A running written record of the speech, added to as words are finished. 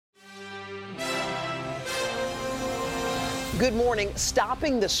Good morning.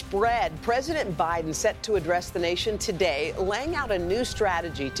 Stopping the spread. President Biden set to address the nation today, laying out a new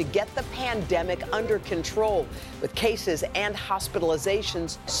strategy to get the pandemic under control, with cases and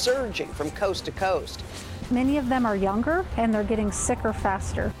hospitalizations surging from coast to coast. Many of them are younger and they're getting sicker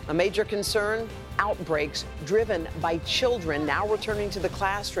faster. A major concern, outbreaks driven by children now returning to the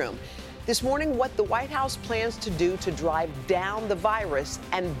classroom. This morning, what the White House plans to do to drive down the virus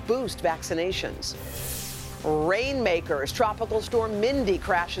and boost vaccinations. Rainmakers. Tropical storm Mindy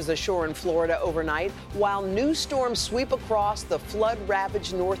crashes ashore in Florida overnight, while new storms sweep across the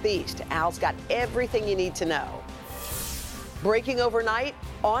flood-ravaged Northeast. Al's got everything you need to know. Breaking overnight,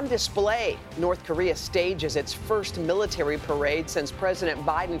 on display, North Korea stages its first military parade since President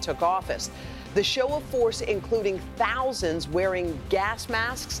Biden took office. The show of force including thousands wearing gas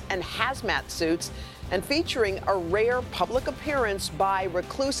masks and hazmat suits, and featuring a rare public appearance by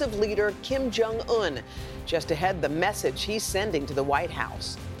reclusive leader Kim Jong-un. Just ahead, the message he's sending to the White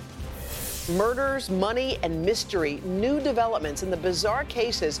House. Murders, money, and mystery. New developments in the bizarre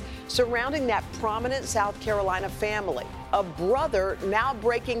cases surrounding that prominent South Carolina family. A brother now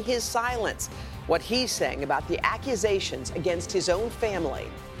breaking his silence. What he's saying about the accusations against his own family.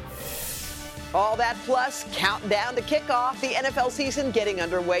 All that plus, countdown to kickoff. The NFL season getting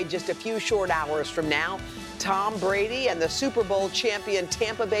underway just a few short hours from now. Tom Brady and the Super Bowl champion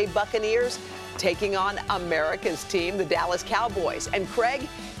Tampa Bay Buccaneers taking on America's team, the Dallas Cowboys. And Craig,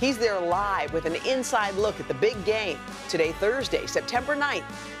 he's there live with an inside look at the big game. Today, Thursday, September 9th,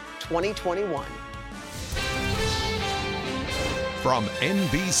 2021. From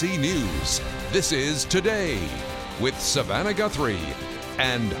NBC News, this is Today with Savannah Guthrie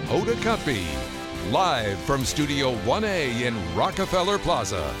and Hoda Kotb, live from Studio 1A in Rockefeller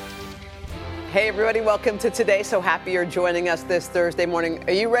Plaza. Hey, everybody, welcome to Today. So happy you're joining us this Thursday morning.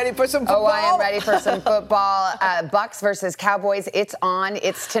 Are you ready for some football? Oh, I am ready for some football. Bucs versus Cowboys. It's on.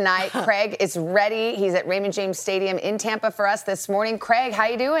 It's tonight. Craig is ready. He's at Raymond James Stadium in Tampa for us this morning. Craig, how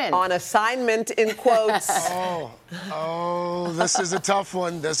you doing? On assignment, in quotes. This is a tough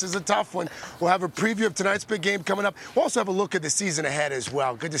one. This is a tough one. We'll have a preview of tonight's big game coming up. We'll also have a look at the season ahead as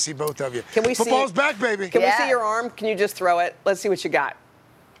well. Good to see both of you. Can we Football's back, baby. Can we see your arm? Can you just throw it? Let's see what you got.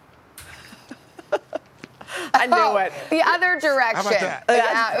 I knew it. The other direction. How about that?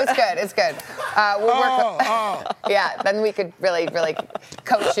 Yeah, it was good. It's good. We'll work. Yeah, then we could really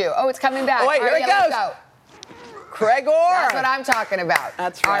coach you. Oh, it's coming back. Oh, wait, here it goes. Let's go. Gregor. That's what I'm talking about.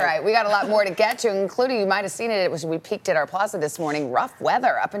 That's right. All right, we got a lot more to get to, including, you might have seen it, we peaked at our plaza this morning, rough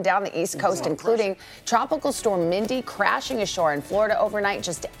weather up and down the East Coast, including Tropical Storm Mindy crashing ashore in Florida overnight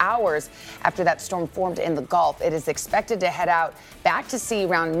just hours after that storm formed in the Gulf. It is expected to head out back to sea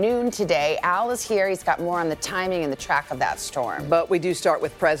around noon today. Al is here. He's got more on the timing and the track of that storm. But we do start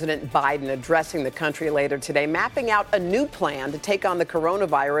with President Biden addressing the country later today, mapping out a new plan to take on the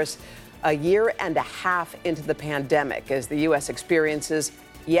coronavirus a year and a half into the pandemic as the U.S. experiences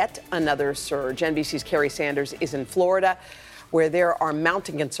yet another surge. NBC's Kerry Sanders is in Florida, where there are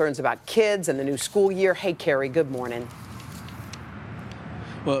mounting concerns about kids and the new school year. Hey, Kerry, good morning.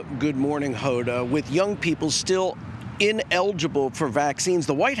 Well, good morning, Hoda. With young people still ineligible for vaccines,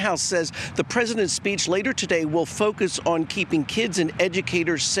 the White House says the president's speech later today will focus on keeping kids and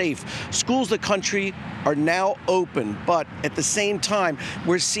educators safe. Schools in the country are now open, but at the same time,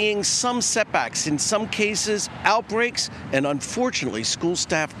 we're seeing some setbacks, in some cases, outbreaks, and unfortunately, school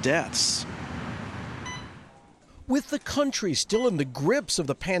staff deaths. With the country still in the grips of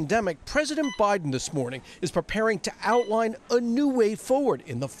the pandemic, President Biden this morning is preparing to outline a new way forward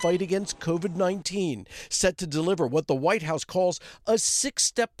in the fight against COVID-19, set to deliver what the White House calls a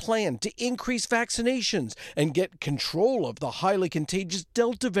 6-step plan to increase vaccinations and get control of the highly contagious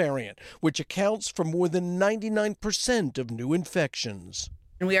Delta variant, which accounts for more than 99% of new infections.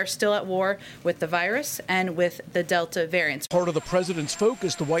 And we are still at war with the virus and with the Delta variants. Part of the president's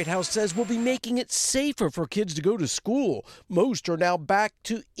focus, the White House says, will be making it safer for kids to go to school. Most are now back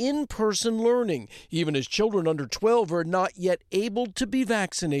to in-person learning, even as children under 12 are not yet able to be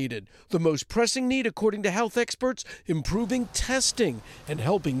vaccinated. The most pressing need, according to health experts, improving testing and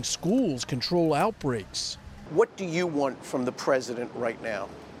helping schools control outbreaks. What do you want from the president right now?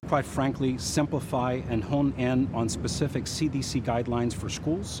 Quite frankly, simplify and hone in on specific CDC guidelines for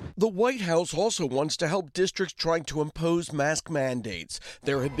schools. The White House also wants to help districts trying to impose mask mandates.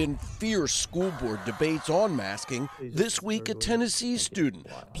 There have been fierce school board debates on masking. This week, a Tennessee student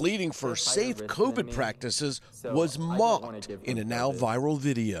pleading for safe COVID practices was mocked in a now viral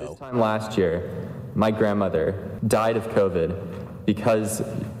video. This time last year, my grandmother died of COVID because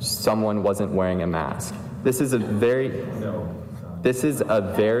someone wasn't wearing a mask. This is a very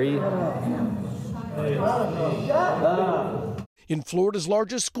In Florida's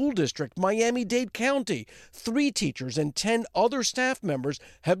largest school district, Miami-Dade County, 3 teachers and 10 other staff members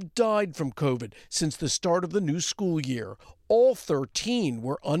have died from COVID since the start of the new school year. All 13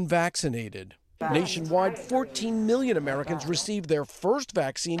 were unvaccinated. Nationwide, 14 million Americans received their first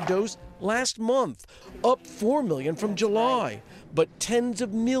vaccine dose last month, up 4 million from July. But tens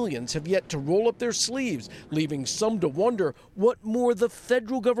of millions have yet to roll up their sleeves, leaving some to wonder what more the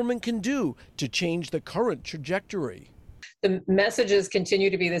federal government can do to change the current trajectory. The messages continue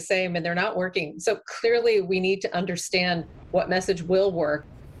to be the same and they're not working. So clearly we need to understand what message will work.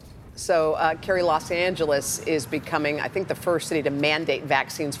 So, Carrie, Los Angeles is becoming, I think, the first city to mandate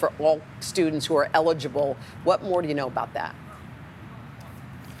vaccines for all students who are eligible. What more do you know about that?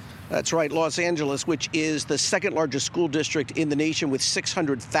 That's right. Los Angeles, which is the second largest school district in the nation with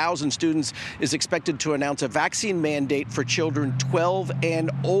 600,000 students, is expected to announce a vaccine mandate for children 12 and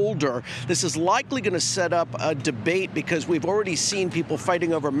older. This is likely going to set up a debate because we've already seen people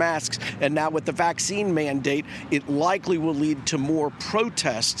fighting over masks. And now with the vaccine mandate, it likely will lead to more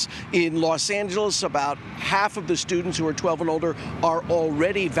protests. In Los Angeles, about half of the students who are 12 and older are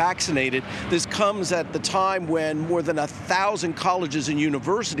already vaccinated. This comes at the time when more than 1,000 colleges and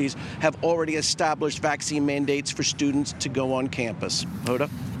universities have already established vaccine mandates for students to go on campus. Hoda?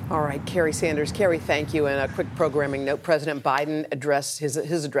 All right, Carrie Sanders. Carrie, thank you. And a quick programming note. President Biden his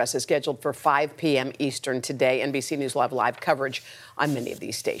address is scheduled for 5 p.m. Eastern today. NBC News will have live coverage on many of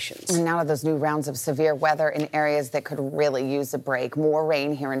these stations. And now to those new rounds of severe weather in areas that could really use a break. More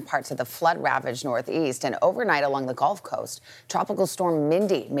rain here in parts of the flood-ravaged Northeast. And overnight along the Gulf Coast, Tropical Storm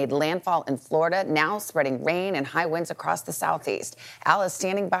Mindy made landfall in Florida, now spreading rain and high winds across the Southeast. Al is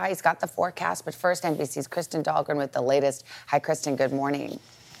standing by. He's got the forecast. But first, NBC's Kristen Dahlgren with the latest. Hi, Kristen. Good morning.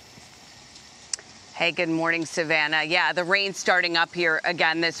 Hey, good morning, Savannah. Yeah, the rain starting up here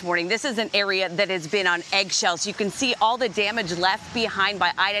again this morning. This is an area that has been on eggshells. You can see all the damage left behind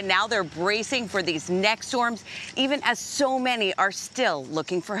by Ida. Now they're bracing for these next storms, even as so many are still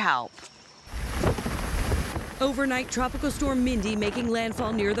looking for help. Overnight, Tropical Storm Mindy making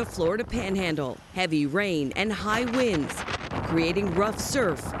landfall near the Florida Panhandle. Heavy rain and high winds, creating rough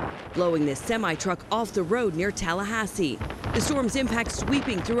surf, blowing this semi-truck off the road near Tallahassee. The storm's impact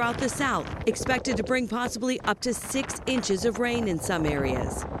sweeping throughout the South, expected to bring possibly up to 6 inches of rain in some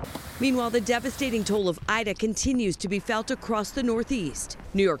areas. Meanwhile, the devastating toll of Ida continues to be felt across the Northeast.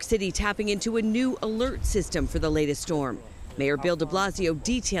 New York City tapping into a new alert system for the latest storm. Mayor Bill de Blasio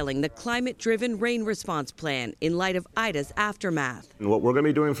detailing the climate-driven rain response plan in light of Ida's aftermath. And what we're going to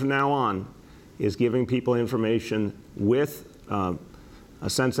be doing from now on is giving people information with a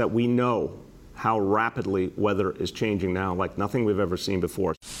sense that we know how rapidly weather is changing now, like nothing we've ever seen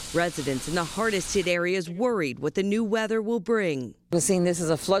before. Residents in the hardest hit areas worried what the new weather will bring. We're seeing this as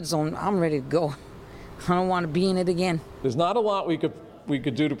a flood zone. I'm ready to go. I don't want to be in it again. There's not a lot we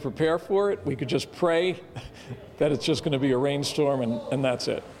could do to prepare for it. We could just pray that it's just going to be a rainstorm and that's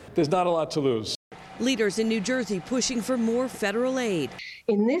it. There's not a lot to lose. Leaders in New Jersey pushing for more federal aid.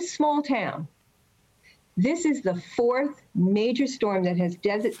 In this small town, this is the 4th major storm that has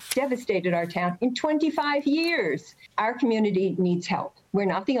devastated our town in 25 years. Our community needs help. We're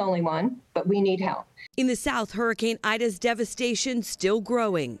not the only one, but we need help. In the South, Hurricane Ida's devastation still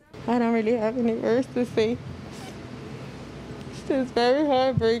growing. I don't really have any words to say. It's just very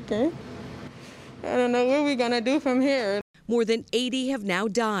heartbreaking. I don't know what we're going to do from here. More than 80 have now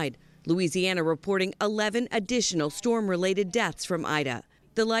died. Louisiana reporting 11 additional storm-related deaths from Ida.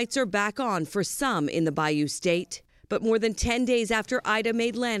 The lights are back on for some in the Bayou State. But more than 10 days after Ida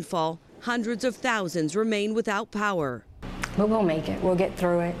made landfall, hundreds of thousands remain without power. But we'll make it. We'll get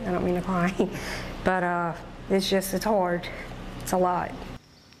through it. I don't mean to cry. But it's hard. It's a lot.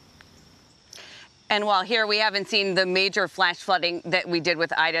 And while here we haven't seen the major flash flooding that we did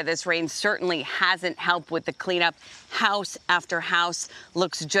with Ida, this rain certainly hasn't helped with the cleanup. House after house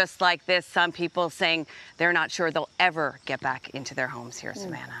looks just like this. Some people saying they're not sure they'll ever get back into their homes here,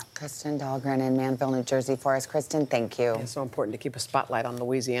 Savannah. Kristen Dahlgren in Manville, New Jersey for us. Kristen, thank you. It's so important to keep a spotlight on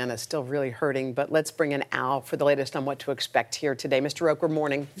Louisiana. Still really hurting, but let's bring in Al for the latest on what to expect here today. Mr. Roker,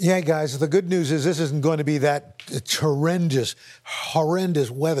 morning. Yeah, guys, the good news is this isn't going to be that horrendous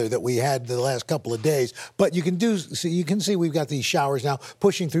weather that we had the last couple of days. But you can see we've got these showers now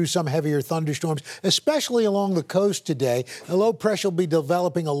pushing through some heavier thunderstorms, especially along the coast. coast today. A low pressure will be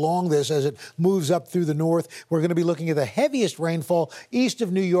developing along this as it moves up through the north. We're going to be looking at the heaviest rainfall east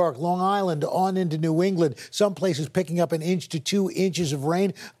of New York, Long Island, on into New England. Some places picking up 1 to 2 inches of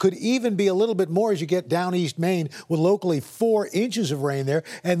rain. Could even be a little bit more as you get down East Maine with locally 4 inches of rain there.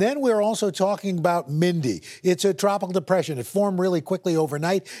 And then we're also talking about Mindy. It's a tropical depression. It formed really quickly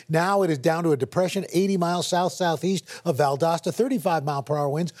overnight. Now it is down to a depression 80 miles south-southeast of Valdosta, 35-mile-per-hour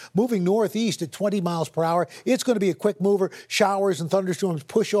winds, moving northeast at 20 miles per hour. It's going to be a quick mover. Showers and thunderstorms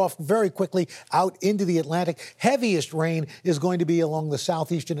push off very quickly out into the Atlantic. Heaviest rain is going to be along the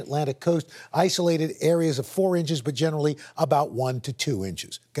southeastern Atlantic coast. Isolated areas of 4 inches, but generally about 1 to 2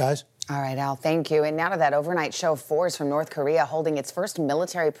 inches. Guys? All right, Al, thank you. And now to that overnight show of force from North Korea holding its first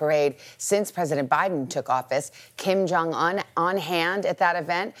military parade since President Biden took office. Kim Jong-un on hand at that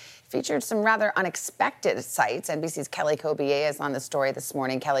event. Featured some rather unexpected sights. NBC's Kelly Kobier is on the story this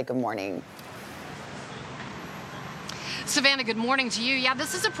morning. Kelly, good morning. Savannah, good morning to you. Yeah,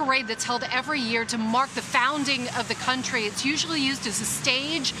 this is a parade that's held every year to mark the founding of the country. It's usually used as a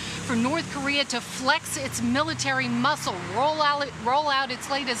stage for North Korea to flex its military muscle, roll out its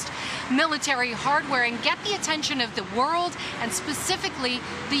latest military hardware, and get the attention of the world and specifically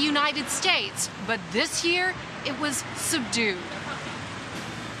the United States. But this year, it was subdued.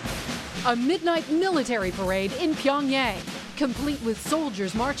 A midnight military parade in Pyongyang, complete with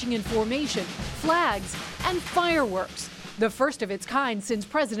soldiers marching in formation, flags, and fireworks. The first of its kind since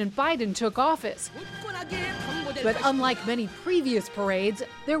President Biden took office. But unlike many previous parades,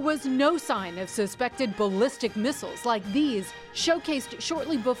 there was no sign of suspected ballistic missiles like these showcased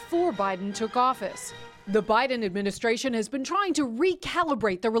shortly before Biden took office. The Biden administration has been trying to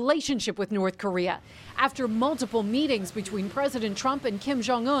recalibrate the relationship with North Korea after multiple meetings between President Trump and Kim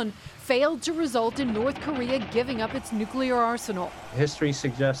Jong-un failed to result in North Korea giving up its nuclear arsenal. History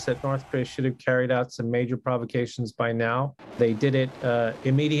suggests that North Korea should have carried out some major provocations by now. They did it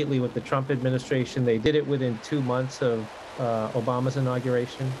immediately with the Trump administration. They did it within 2 months of Obama's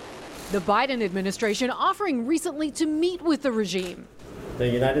inauguration. The Biden administration offering recently to meet with the regime. The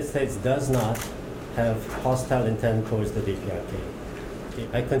United States does not have hostile intent towards the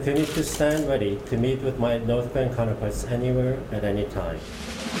DPRK. I continue to stand ready to meet with my North Korean counterparts anywhere at any time.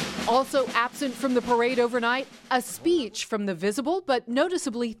 Also absent from the parade overnight, a speech from the visible but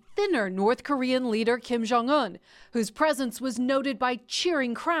noticeably thinner North Korean leader Kim Jong-un, whose presence was noted by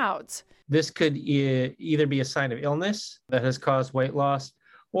cheering crowds. This could either be a sign of illness that has caused weight loss,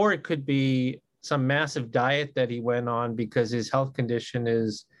 or it could be some massive diet that he went on because his health condition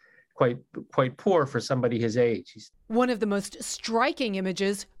is quite poor for somebody his age. One of the most striking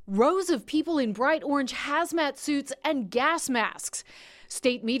images, rows of people in bright orange hazmat suits and gas masks.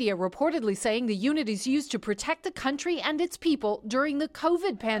 State media reportedly saying the unit is used to protect the country and its people during the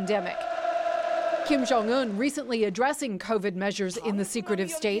COVID pandemic. Kim Jong-un recently addressing COVID measures in the secretive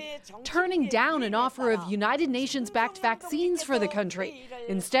state, turning down an offer of United Nations-backed vaccines for the country,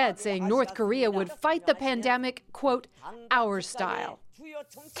 instead saying North Korea would fight the pandemic, quote, our style.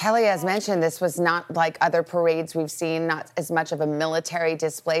 Kelly, as mentioned, this was not like other parades we've seen, not as much of a military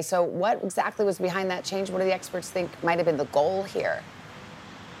display. So what exactly was behind that change? What do the experts think might have been the goal here?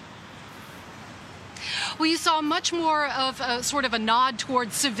 Well, you saw much more of a sort of a nod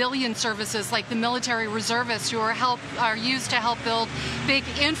towards civilian services like the military reservists who are used to help build big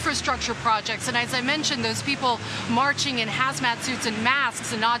infrastructure projects. And as I mentioned, those people marching in hazmat suits and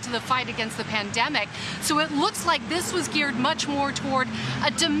masks, a nod to the fight against the pandemic. So it looks like this was geared much more toward a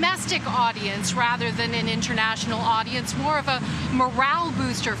domestic audience rather than an international audience, more of a morale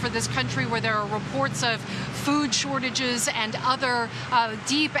booster for this country where there are reports of food shortages and other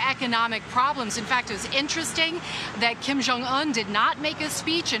deep economic problems. In fact, it was interesting that Kim Jong-un did not make a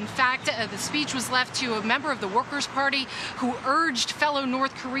speech. In fact, the speech was left to a member of the Workers' Party who urged fellow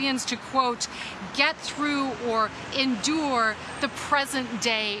North Koreans to, quote, get through or endure the present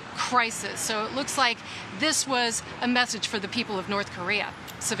day crisis. So it looks like this was a message for the people of North Korea.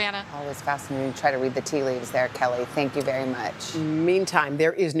 Savannah. Always fascinating to try to read the tea leaves there, Kelly. Thank you very much. Meantime,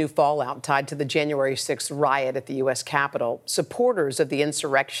 there is new fallout tied to the January 6th riot at the U.S. Capitol. Supporters of the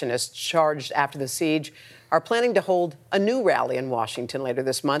insurrectionists charged after the siege are planning to hold a new rally in Washington later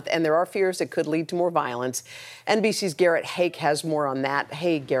this month, and there are fears it could lead to more violence. NBC's Garrett Hake has more on that.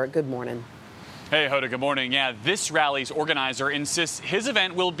 Hey, Garrett, good morning. Hey, Hoda, good morning. Yeah, this rally's organizer insists his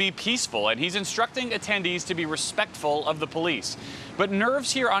event will be peaceful, and he's instructing attendees to be respectful of the police. But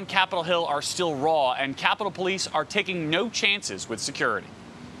nerves here on Capitol Hill are still raw, and Capitol Police are taking no chances with security.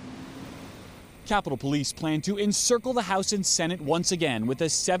 Capitol Police plan to encircle the House and Senate once again with a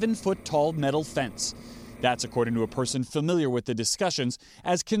 7-foot-tall metal fence. That's according to a person familiar with the discussions,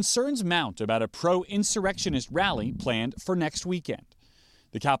 as concerns mount about a pro-insurrectionist rally planned for next weekend.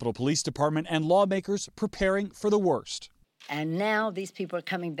 The Capitol Police Department and lawmakers preparing for the worst. And now these people are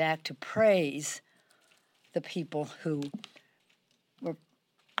coming back to praise the people who were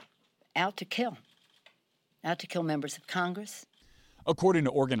out to kill members of Congress. According to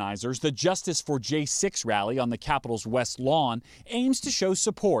organizers, the Justice for J6 rally on the Capitol's West Lawn aims to show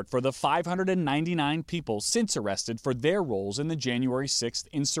support for the 599 people since arrested for their roles in the January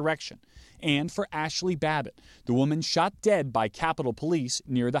 6th insurrection, and for Ashley Babbitt, the woman shot dead by Capitol Police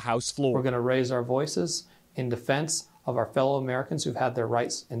near the House floor. We're going to raise our voices in defense of our fellow Americans who've had their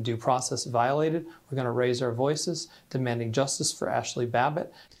rights and due process violated. We're going to raise our voices demanding justice for Ashley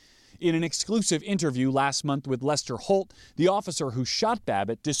Babbitt. In an exclusive interview last month with Lester Holt, the officer who shot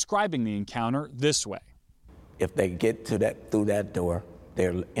Babbitt describing the encounter this way. If they get to through that door,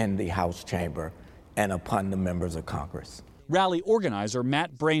 they're in the House chamber and upon the members of Congress. Rally organizer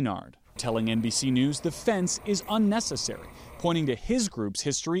Matt Brainard telling NBC News the fence is unnecessary, pointing to his group's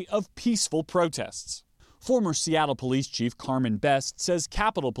history of peaceful protests. Former Seattle Police Chief Carmen Best says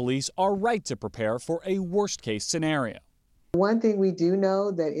Capitol Police are right to prepare for a worst-case scenario. One thing we do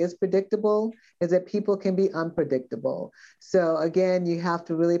know that is predictable is that people can be unpredictable. So again, you have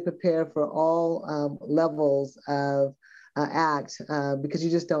to really prepare for all levels of act because you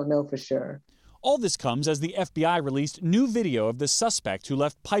just don't know for sure. All this comes as the FBI released new video of the suspect who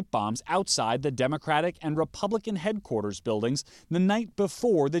left pipe bombs outside the Democratic and Republican headquarters buildings the night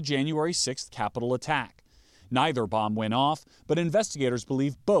before the January 6th Capitol attack. Neither bomb went off, but investigators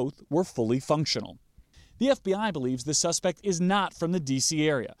believe both were fully functional. The FBI believes the suspect is not from the D.C.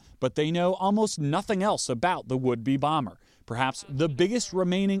 area, but they know almost nothing else about the would-be bomber, perhaps the biggest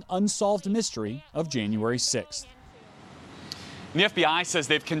remaining unsolved mystery of January 6th. The FBI says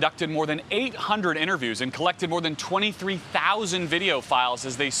they've conducted more than 800 interviews and collected more than 23,000 video files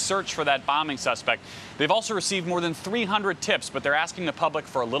as they search for that bombing suspect. They've also received more than 300 tips, but they're asking the public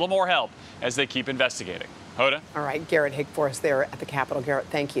for a little more help as they keep investigating. Hoda? All right, Garrett Hick for us there at the Capitol. Garrett,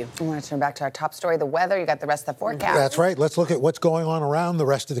 thank you. I want to turn back to our top story, the weather. You got the rest of the forecast. That's right. Let's look at what's going on around the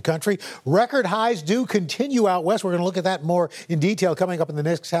rest of the country. Record highs do continue out west. We're going to look at that more in detail coming up in the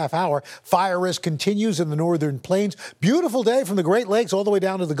next half hour. Fire risk continues in the northern plains. Beautiful day from the Great Lakes all the way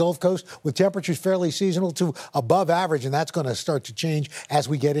down to the Gulf Coast with temperatures fairly seasonal to above average, and that's going to start to change as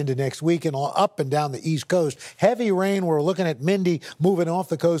we get into next week and all up and down the East Coast. Heavy rain. We're looking at Mindy moving off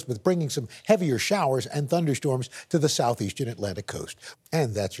the coast with bringing some heavier showers and thunderstorms to the southeastern Atlantic coast.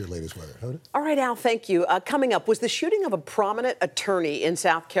 And that's your latest weather. Hoda? All right, Al, thank you. Coming up, was the shooting of a prominent attorney in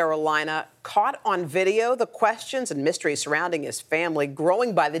South Carolina caught on video? The questions and mysteries surrounding his family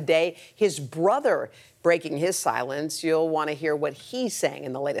growing by the day. His brother breaking his silence. You'll want to hear what he's saying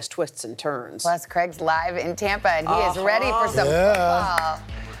in the latest twists and turns. Plus, Craig's live in Tampa, and he is ready for some football.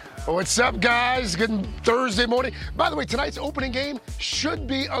 What's up, guys? Good Thursday morning. By the way, tonight's opening game should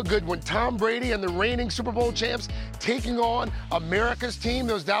be a good one. Tom Brady and the reigning Super Bowl champs taking on America's team,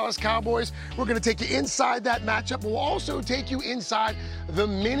 those Dallas Cowboys. We're going to take you inside that matchup. We'll also take you inside the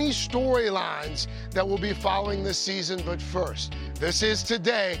many storylines that we'll be following this season. But first, this is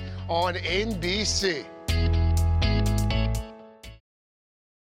Today on NBC.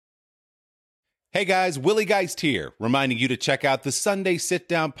 Hey guys, Willie Geist here, reminding you to check out the Sunday Sit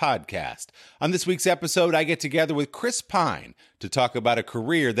Down podcast. On this week's episode, I get together with Chris Pine to talk about a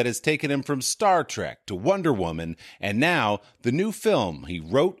career that has taken him from Star Trek to Wonder Woman, and now the new film he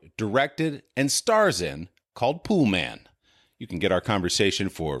wrote, directed, and stars in called Pool Man. You can get our conversation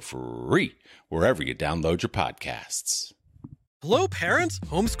for free wherever you download your podcasts. Hello, parents,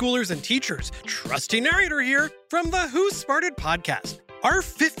 homeschoolers, and teachers. Trusty narrator here from the Who Smarted podcast. Our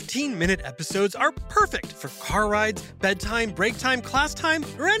 15-minute episodes are perfect for car rides, bedtime, break time, class time,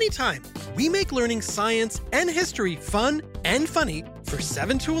 or anytime. We make learning science and history fun and funny for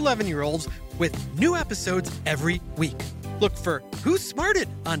 7 to 11-year-olds with new episodes every week. Look for Who Smarted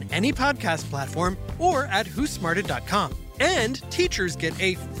on any podcast platform or at whosmarted.com. And teachers get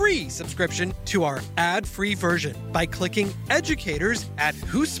a free subscription to our ad-free version by clicking educators at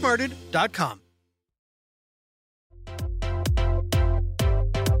whosmarted.com.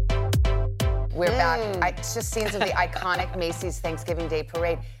 We're back. It's just scenes of the iconic Macy's Thanksgiving Day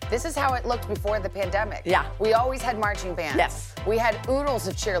Parade. This is how it looked before the pandemic. Yeah. We always had marching bands. Yes. We had oodles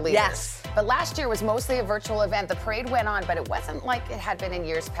of cheerleaders. Yes. But last year was mostly a virtual event. The parade went on, but it wasn't like it had been in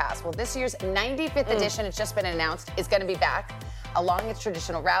years past. Well, this year's 95th edition, it's just been announced, is going to be back along its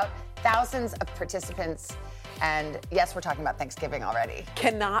traditional route. Thousands of participants And yes, we're talking about Thanksgiving already.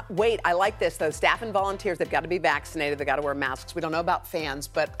 Cannot wait. I like this, though. Staff and volunteers, they've got to be vaccinated. They've got to wear masks. We don't know about fans,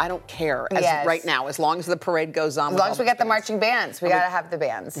 but I don't care right now, as long as the parade goes on. As long as we get the marching bands. We got to have the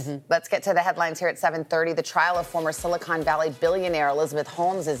bands. Let's get to the headlines here at 7:30. The trial of former Silicon Valley billionaire Elizabeth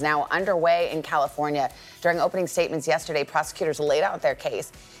Holmes is now underway in California. During opening statements yesterday, prosecutors laid out their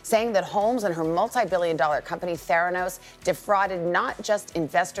case, saying that Holmes and her multi-billion-dollar company Theranos defrauded not just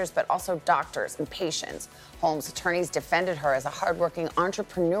investors, but also doctors and patients. Holmes' attorneys defended her as a hardworking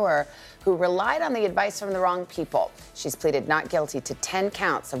entrepreneur who relied on the advice from the wrong people. She's pleaded not guilty to 10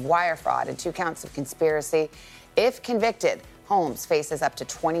 counts of wire fraud and 2 counts of conspiracy. If convicted, Holmes faces up to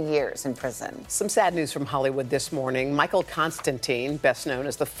 20 years in prison. Some sad news from Hollywood this morning. Michael Constantine, best known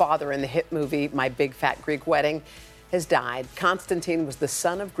as the father in the hit movie My Big Fat Greek Wedding, has died. Constantine was the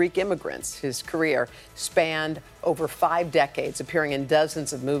son of Greek immigrants. His career spanned over 5 decades, appearing in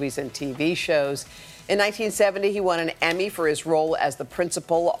dozens of movies and TV shows. In 1970, he won an Emmy for his role as the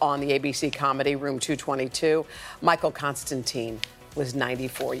principal on the ABC comedy Room 222. Michael Constantine was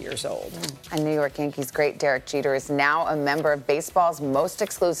 94 years old. And New York Yankees great Derek Jeter is now a member of baseball's most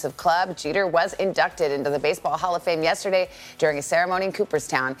exclusive club. Jeter was inducted into the Baseball Hall of Fame yesterday during a ceremony in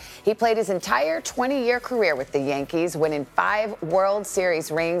Cooperstown. He played his entire 20-year career with the Yankees, winning 5 World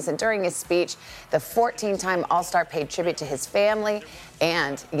Series rings. And during his speech, the 14-time All-Star paid tribute to his family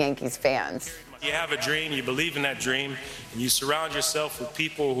and Yankees fans. You have a dream, you believe in that dream, and you surround yourself with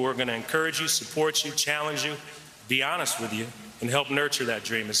people who are going to encourage you, support you, challenge you, be honest with you, and help nurture that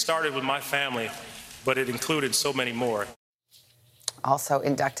dream. It started with my family, but it included so many more. Also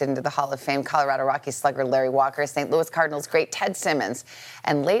inducted into the Hall of Fame, Colorado Rockies slugger Larry Walker, St. Louis Cardinals great Ted Simmons,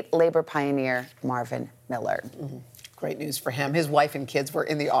 and late labor pioneer Marvin Miller. Great news for him. His wife and kids were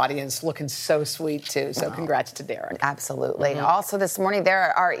in the audience looking so sweet, too. So congrats to Derek. Absolutely. Also this morning,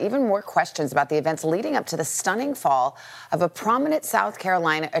 there are even more questions about the events leading up to the stunning fall of a prominent South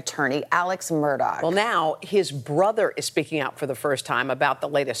Carolina attorney, Alex Murdaugh. Well, now his brother is speaking out for the first time about the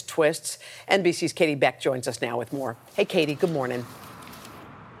latest twists. NBC's Katie Beck joins us now with more. Hey, Katie, good morning.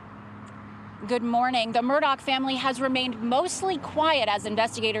 Good morning. The Murdaugh family has remained mostly quiet as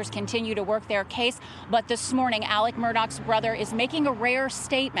investigators continue to work their case. But this morning, Alex Murdaugh's brother is making a rare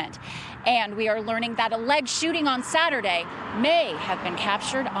statement. And we are learning that alleged shooting on Saturday may have been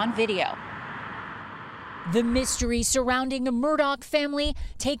captured on video. The mystery surrounding the Murdaugh family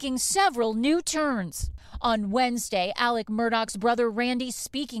taking several new turns. On Wednesday, Alex Murdaugh's brother Randy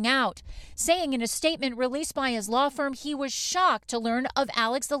speaking out, saying in a statement released by his law firm he was shocked to learn of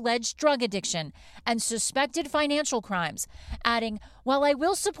Alex's alleged drug addiction and suspected financial crimes, adding, "While I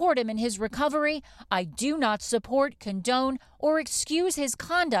will support him in his recovery, I do not support, condone, or excuse his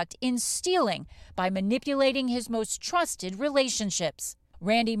conduct in stealing by manipulating his most trusted relationships."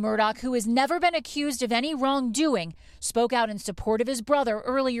 Randy Murdaugh, who has never been accused of any wrongdoing, spoke out in support of his brother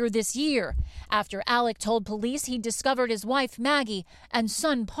earlier this year after Alec told police he discovered his wife Maggie and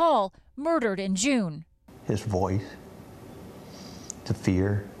son Paul murdered in June. His voice, the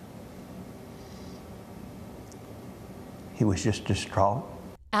fear, he was just distraught.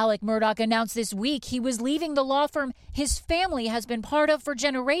 Alex Murdaugh announced this week he was leaving the law firm his family has been part of for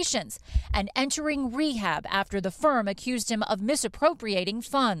generations and entering rehab after the firm accused him of misappropriating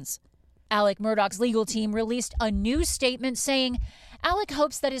funds. Alex Murdaugh's legal team released a new statement saying Alex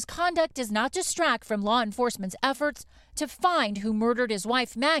hopes that his conduct does not distract from law enforcement's efforts to find who murdered his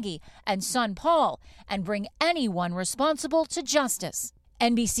wife Maggie and son Paul and bring anyone responsible to justice.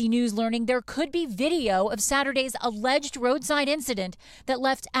 NBC News learning there could be video of Saturday's alleged roadside incident that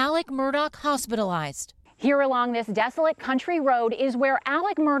left Alex Murdaugh hospitalized. Here along this desolate country road is where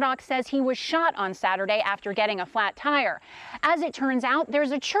Alex Murdaugh says he was shot on Saturday after getting a flat tire. As it turns out,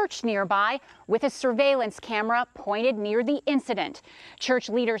 there's a church nearby with a surveillance camera pointed near the incident. Church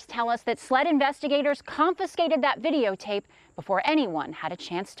leaders tell us that SLED investigators confiscated that videotape before anyone had a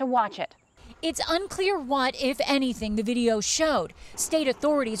chance to watch it. It's unclear what, if anything, the video showed. State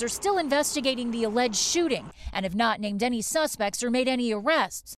authorities are still investigating the alleged shooting and have not named any suspects or made any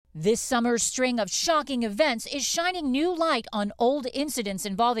arrests. This summer's string of shocking events is shining new light on old incidents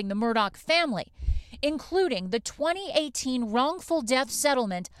involving the Murdaugh family, including the 2018 wrongful death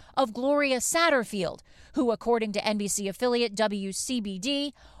settlement of Gloria Satterfield, who, according to NBC affiliate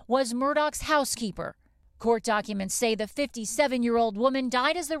WCBD, was Murdaugh's housekeeper. Court documents say the 57-year-old woman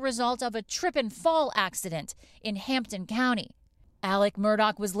died as the result of a trip and fall accident in Hampton County. Alex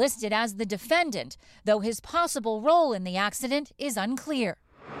Murdaugh was listed as the defendant, though his possible role in the accident is unclear.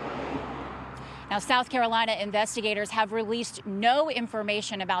 Now, South Carolina investigators have released no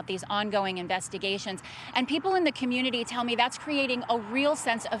information about these ongoing investigations, and people in the community tell me that's creating a real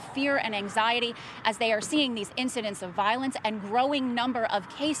sense of fear and anxiety as they are seeing these incidents of violence and growing number of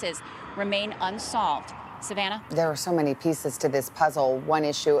cases remain unsolved. Savannah? There are so many pieces to this puzzle. One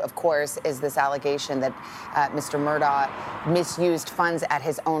issue, of course, is this allegation that Mr. Murdaugh misused funds at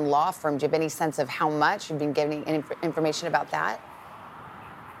his own law firm. Do you have any sense of how much? You've been getting any information about that?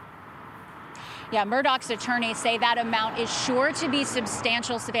 Yeah, Murdaugh's attorneys say that amount is sure to be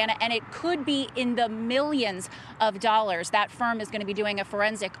substantial, Savannah, and it could be in the millions of dollars. That firm is going to be doing a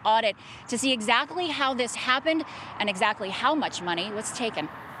forensic audit to see exactly how this happened and exactly how much money was taken.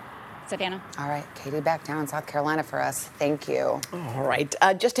 Savannah. All right, Katie, back down in South Carolina for us. Thank you. All right,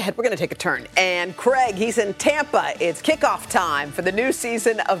 just ahead, we're going to take a turn. And Craig, he's in Tampa. It's kickoff time for the new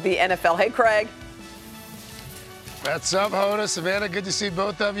season of the NFL. Hey, Craig. What's up, Hoda? Savannah, good to see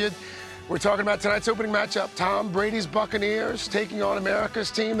both of you. We're talking about tonight's opening matchup. Tom Brady's Buccaneers taking on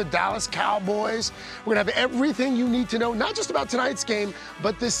America's team, the Dallas Cowboys. We're going to have everything you need to know, not just about tonight's game,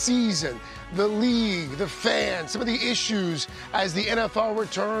 but the season, the league, the fans, some of the issues as the NFL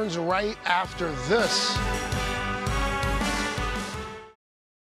returns right after this.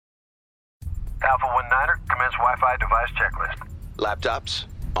 Alpha 19er, commence Wi-Fi device checklist. Laptops,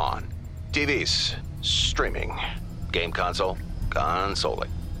 on. TVs, streaming. Game console, consoling.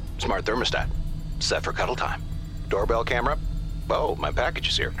 Smart thermostat, set for cuddle time. Doorbell camera, oh, my package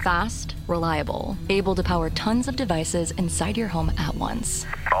is here. Fast, reliable, able to power tons of devices inside your home at once.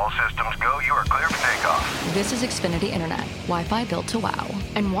 All systems go, you are clear for takeoff. This is Xfinity Internet, Wi-Fi built to wow.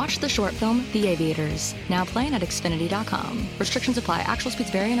 And watch the short film, The Aviators, now playing at Xfinity.com. Restrictions apply, actual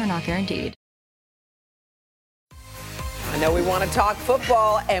speeds vary and are not guaranteed. I know we want to talk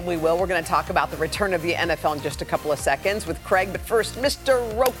football, and we will. We're going to talk about the return of the NFL in just a couple of seconds with Craig. But first,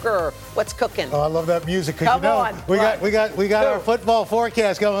 Mr. Roker, what's cooking? Oh, I love that music. Come on. We got our football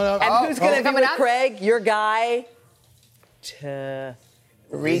forecast coming up. And who's going to be with Craig? Your guy, Tirico.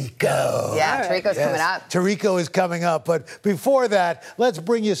 Yeah, Tirico's coming up. Tirico is coming up. But before that, let's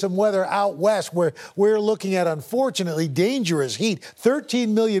bring you some weather out west where we're looking at, unfortunately, dangerous heat.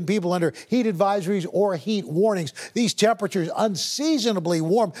 13 million people under heat advisories or heat warnings. These temperatures unseasonably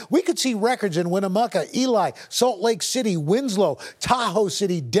warm. We could see records in Winnemucca, Ely, Salt Lake City, Winslow, Tahoe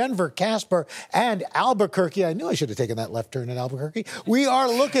City, Denver, Casper, and Albuquerque. I knew I should have taken that left turn in Albuquerque. We are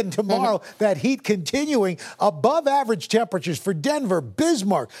looking tomorrow, that heat continuing, above average temperatures for Denver, Bismarck,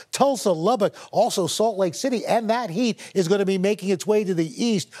 Tulsa, Lubbock, also Salt Lake City, and that heat is going to be making its way to the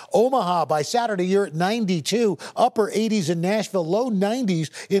east. Omaha, by Saturday, you're at 92, upper 80s in Nashville, low 90s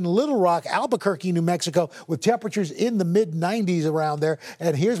in Little Rock, Albuquerque, New Mexico, with temperatures in the mid-90s around there.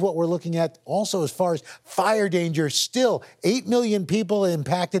 And here's what we're looking at also as far as fire danger. Still, 8 million people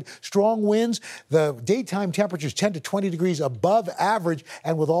impacted, strong winds. The daytime temperatures 10 to 20 degrees above average,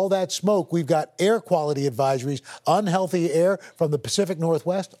 and with all that smoke, we've got air quality advisories, unhealthy air from the Pacific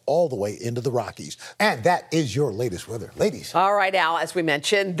Northwest all the way into the Rockies. And that is your latest weather. Ladies. All right, Al, as we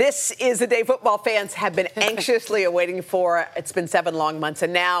mentioned, this is the day football fans have been anxiously awaiting for. It's been 7 long months,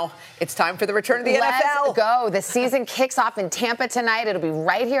 and now it's time for the return of the NFL. Let's go. The season kicks off in Tampa tonight. It'll be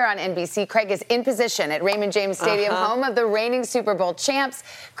right here on NBC. Craig is in position at Raymond James Stadium, home of the reigning Super Bowl champs.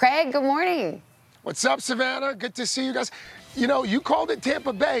 Craig, good morning. What's up, Savannah? Good to see you guys. You know, you called it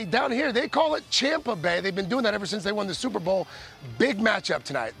Tampa Bay. Down here, they call it Champa Bay. They've been doing that ever since they won the Super Bowl. Big matchup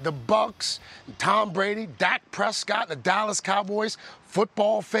tonight. The Bucs, Tom Brady, Dak Prescott, the Dallas Cowboys.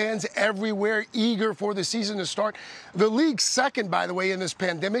 Football fans everywhere eager for the season to start. The league's second, by the way, in this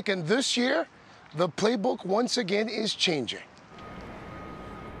pandemic. And this year, the playbook once again is changing.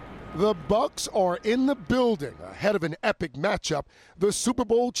 The Bucs are in the building ahead of an epic matchup. The Super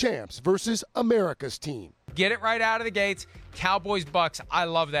Bowl champs versus America's team. Get it right out of the gates. Cowboys, Bucs. I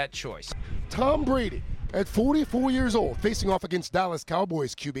love that choice. Tom Brady, at 44 years old, facing off against Dallas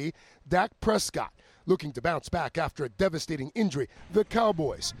Cowboys QB Dak Prescott, looking to bounce back after a devastating injury. The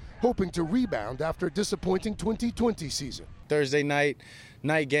Cowboys hoping to rebound after a disappointing 2020 season. Thursday night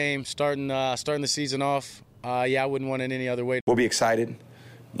game, starting the season off. I wouldn't want it any other way. We'll be excited,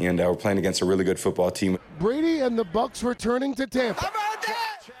 and we're playing against a really good football team. Brady and the Bucs returning to Tampa,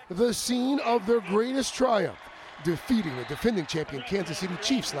 the scene of their greatest triumph, defeating the defending champion Kansas City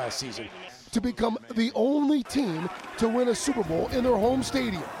Chiefs last season to become the only team to win a Super Bowl in their home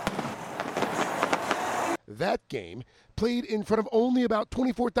stadium. That game played in front of only about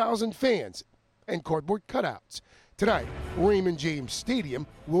 24,000 fans and cardboard cutouts. Tonight, Raymond James Stadium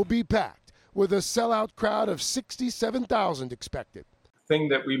will be packed with a sellout crowd of 67,000 expected. Thing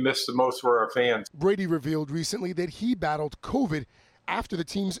that we missed the most were our fans. Brady revealed recently that he battled COVID after the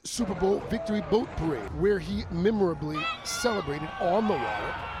team's Super Bowl victory boat parade, where he memorably celebrated on the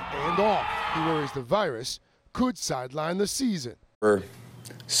water and off. He worries the virus could sideline the season. We're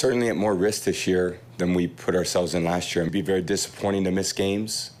certainly at more risk this year than we put ourselves in last year. It'd be very disappointing to miss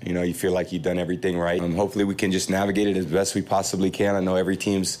games. You know, you feel like you've done everything right. Hopefully we can just navigate it as best we possibly can. I know every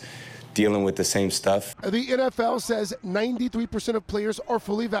team's dealing with the same stuff. The NFL says 93% of players are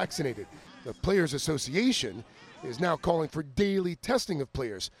fully vaccinated. The Players Association is now calling for daily testing of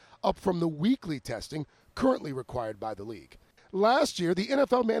players, up from the weekly testing currently required by the league. Last year, the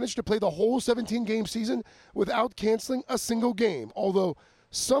NFL managed to play the whole 17-game season without canceling a single game, although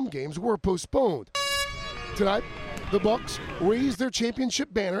some games were postponed. Tonight, the Bucs raised their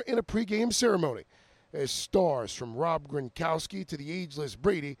championship banner in a pregame ceremony as stars from Rob Gronkowski to the ageless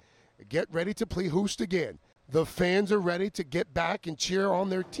Brady get ready to play host again. The fans are ready to get back and cheer on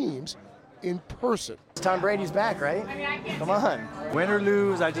their teams in person. Tom Brady's back, right? Come on. Win or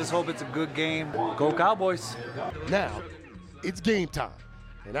lose, I just hope it's a good game. Go Cowboys. Now, it's game time.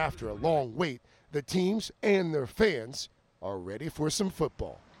 And after a long wait, the teams and their fans are ready for some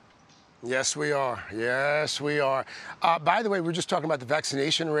football. Yes, we are. Yes, we are. By the way, we're just talking about the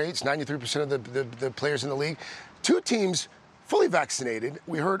vaccination rates, 93% of the players in the league. Two teams fully vaccinated.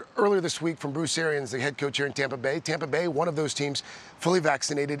 We heard earlier this week from Bruce Arians, the head coach here in Tampa Bay. Tampa Bay, one of those teams, fully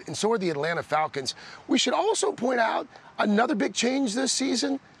vaccinated, and so are the Atlanta Falcons. We should also point out another big change this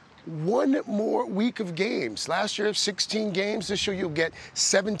season. One more week of games. Last year, 16 games. This year, you'll get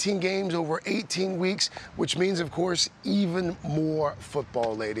 17 games over 18 weeks, which means, of course, even more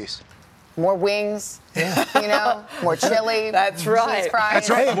football, ladies. More wings, you know, more chili. That's right. Cheese fries. That's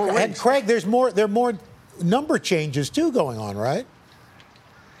right. More And wings. Craig, there are more number changes too going on, right?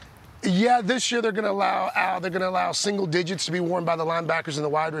 Yeah, this year they're going to allow single digits to be worn by the linebackers and the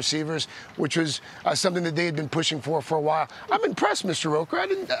wide receivers, which was something that they had been pushing for a while. I'm impressed, Mr. Roker. I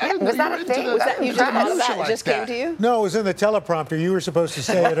didn't was know that you a were thing? into Was that You just thought of that? It just came that. to you? No, it was in the teleprompter. You were supposed to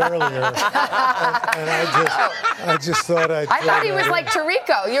say it earlier, and I just thought I'd. I thought he was like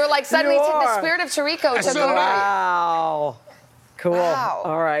Tirico. You were like suddenly the spirit of Tirico took over. Wow. Cool. Wow.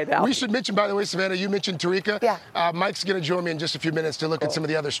 All right. Al. We should mention, by the way, Savannah, you mentioned Tirica. Yeah. Mike's going to join me in just a few minutes to look at some of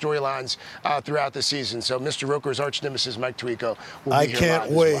the other storylines throughout the season. So Mr. Roker's arch nemesis, Mike Tirico, will be here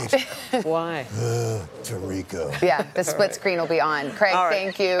can't live as wait. well. Why? Tirico. Yeah, the split screen will be on. Craig,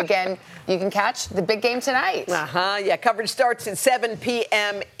 thank you. Again, you can catch the big game tonight. Yeah, coverage starts at 7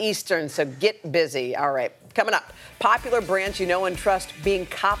 p.m. Eastern, so get busy. All right, coming up, popular brands you know and trust being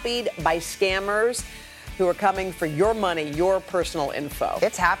copied by scammers who are coming for your money, your personal info.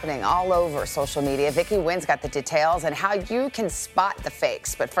 It's happening all over social media. Vicki Wynn's got the details and how you can spot the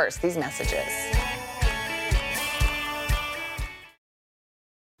fakes. But first, these messages.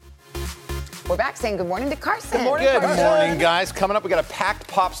 We're back saying good morning to Carson. Good morning, Good Carson. morning, guys. Coming up, we got a packed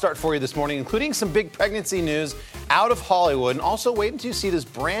pop start for you this morning, including some big pregnancy news out of Hollywood. And also, wait until you see this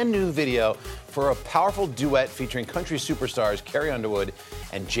brand new video for a powerful duet featuring country superstars Carrie Underwood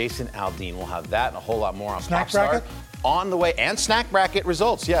and Jason Aldean. We'll have that and a whole lot more on Snack Pop Star bracket? on the way. And snack bracket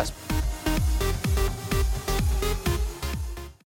results, yes.